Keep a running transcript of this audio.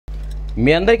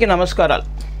మీ అందరికీ నమస్కారాలు.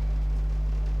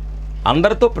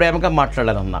 అందరితో ప్రేమగా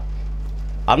మాట్లాడాలన్నా,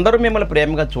 అందరూ మిమ్మల్ని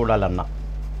ప్రేమగా చూడాలన్నా,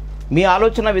 మీ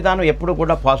ఆలోచన విధానం ఎప్పుడు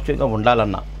కూడా పాజిటివ్గా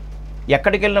ఉండాలన్నా,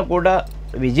 ఎక్కడికి వెళ్ళినా కూడా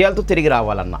విజయాలతో తిరిగి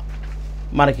రావాలన్నా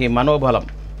మనకి మనోబలం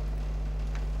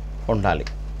ఉండాలి.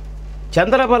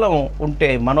 చంద్రబలం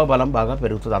ఉంటే మనోబలం బాగా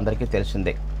పెరుగుతుంది. అందరికీ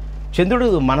తెలిసిందే.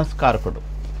 చంద్రుడు మనస్కారకుడు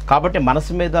కాబట్టి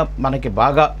మనసు మీద మనకి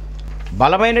బాగా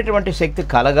బలమైనటువంటి శక్తి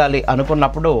కలగాలి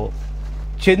అనుకున్నప్పుడు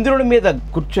చంద్రుడి మీద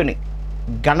కూర్చొని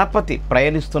గణపతి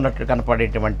ప్రయాణిస్తున్నట్టు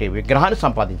కనపడేటువంటి విగ్రహాన్ని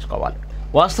సంపాదించుకోవాలి.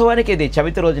 వాస్తవానికి ఇది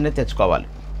చవితి రోజునే తెచ్చుకోవాలి,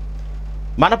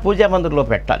 మన పూజా మందిరంలో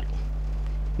పెట్టాలి.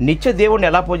 నిత్య దేవుణ్ణి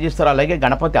ఎలా పూజిస్తారో అలాగే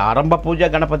గణపతి ఆరంభ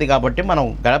పూజ గణపతి కాబట్టి మనం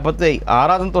గణపతి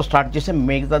ఆరాధనతో స్టార్ట్ చేసి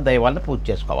మిగతా దైవాలను పూజ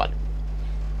చేసుకోవాలి.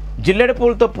 జిల్లెడ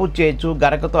పూలతో పూజ చేయొచ్చు,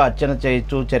 గరకతో అర్చన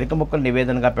చేయొచ్చు, చెరుకు ముక్కలు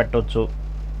నివేదనగా పెట్టవచ్చు.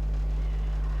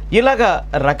 ఇలాగా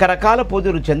రకరకాల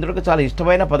పూజలు చంద్రుడికి చాలా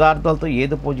ఇష్టమైన పదార్థాలతో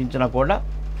ఏది పూజించినా కూడా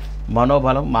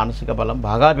మనోబలం మానసిక బలం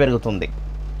బాగా పెరుగుతుంది.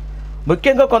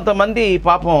 ముఖ్యంగా కొంతమంది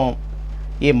పాపం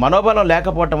ఈ మనోబలం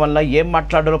లేకపోవటం వల్ల ఏం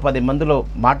మాట్లాడాలో 10 మందిలో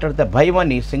మాట్లాడితే భయం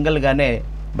అని సింగిల్గానే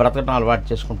బ్రతకడం అలవాటు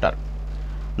చేసుకుంటారు.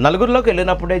 నలుగురిలోకి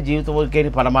వెళ్ళినప్పుడే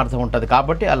జీవితంకి పరమార్థం ఉంటుంది.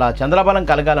 కాబట్టి అలా చంద్రబలం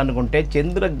కలగాలనుకుంటే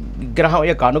చంద్ర విగ్రహం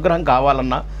యొక్క అనుగ్రహం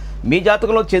కావాలన్నా, మీ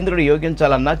జాతకంలో చంద్రుడు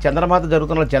యోగించాలన్నా, చంద్రమాత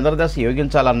జరుగుతున్న చంద్రదశ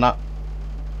యోగించాలన్నా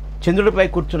చంద్రుడిపై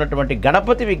కూర్చున్నటువంటి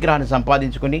గణపతి విగ్రహాన్ని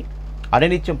సంపాదించుకుని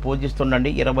అనినిత్యం పూజిస్తుండండి.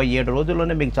 27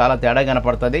 రోజుల్లోనే మీకు చాలా తేడా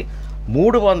కనపడుతుంది.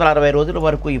 360 రోజుల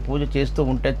వరకు ఈ పూజ చేస్తూ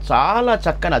ఉంటే చాలా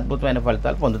చక్కని అద్భుతమైన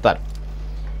ఫలితాలు పొందుతారు.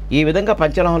 ఈ విధంగా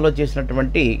పంచలోహంలో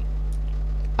చేసినటువంటి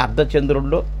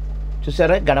అర్ధచంద్రుల్లో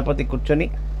చూసారా గణపతి కూర్చొని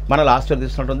మనల్ని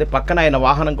ఆశీర్వదిస్తున్నట్టుంది. పక్కన ఆయన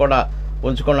వాహనం కూడా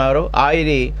ఉంచుకున్నారు.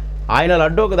 ఆయన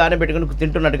లడ్డు ఒక దాన్ని పెట్టుకుని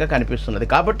తింటున్నట్టుగా కనిపిస్తున్నది.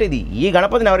 కాబట్టి ఇది ఈ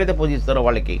గణపతిని ఎవరైతే పూజిస్తారో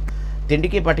వాళ్ళకి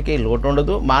తిండికి పట్టికి లోటు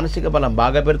ఉండదు, మానసిక బలం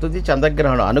బాగా పెరుగుతుంది,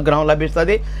 చంద్రగ్రహణం అనుగ్రహం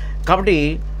లభిస్తుంది. కాబట్టి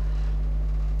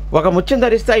ఒక ముత్యం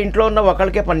ధరిస్తే ఇంట్లో ఉన్న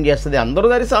ఒకరికే పని చేస్తుంది, అందరూ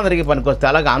ధరిస్తే అందరికీ పనికొస్తుంది.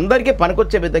 అలాగే అందరికీ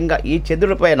పనికొచ్చే విధంగా ఈ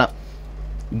చంద్రుడి పైన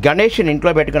గణేషుని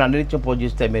ఇంట్లో పెట్టుకుని అనిత్యం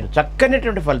పూజిస్తే మీరు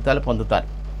చక్కనటువంటి ఫలితాలు పొందుతారు.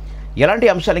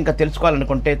 ఎలాంటి అంశాలు ఇంకా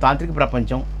తెలుసుకోవాలనుకుంటే తాంత్రిక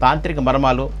ప్రపంచం, తాంత్రిక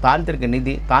మర్మాలు, తాంత్రిక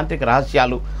నిధి, తాంత్రిక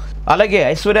రహస్యాలు, అలాగే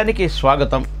ఐశ్వర్యానికి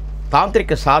స్వాగతం,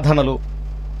 తాంత్రిక సాధనలు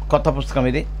కొత్త పుస్తకం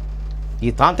ఇది.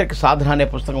 ఈ తాంత్రిక సాధన అనే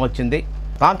పుస్తకం వచ్చింది.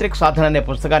 తాంత్రిక సాధన అనే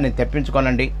పుస్తకాన్ని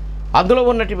తెప్పించుకోనండి. అందులో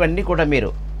ఉన్నటివన్నీ కూడా మీరు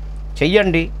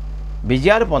చెయ్యండి,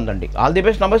 విజయాలు పొందండి. All the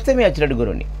best. నమస్తే, మీ అచ్చి రెడ్డి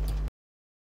గురువుని.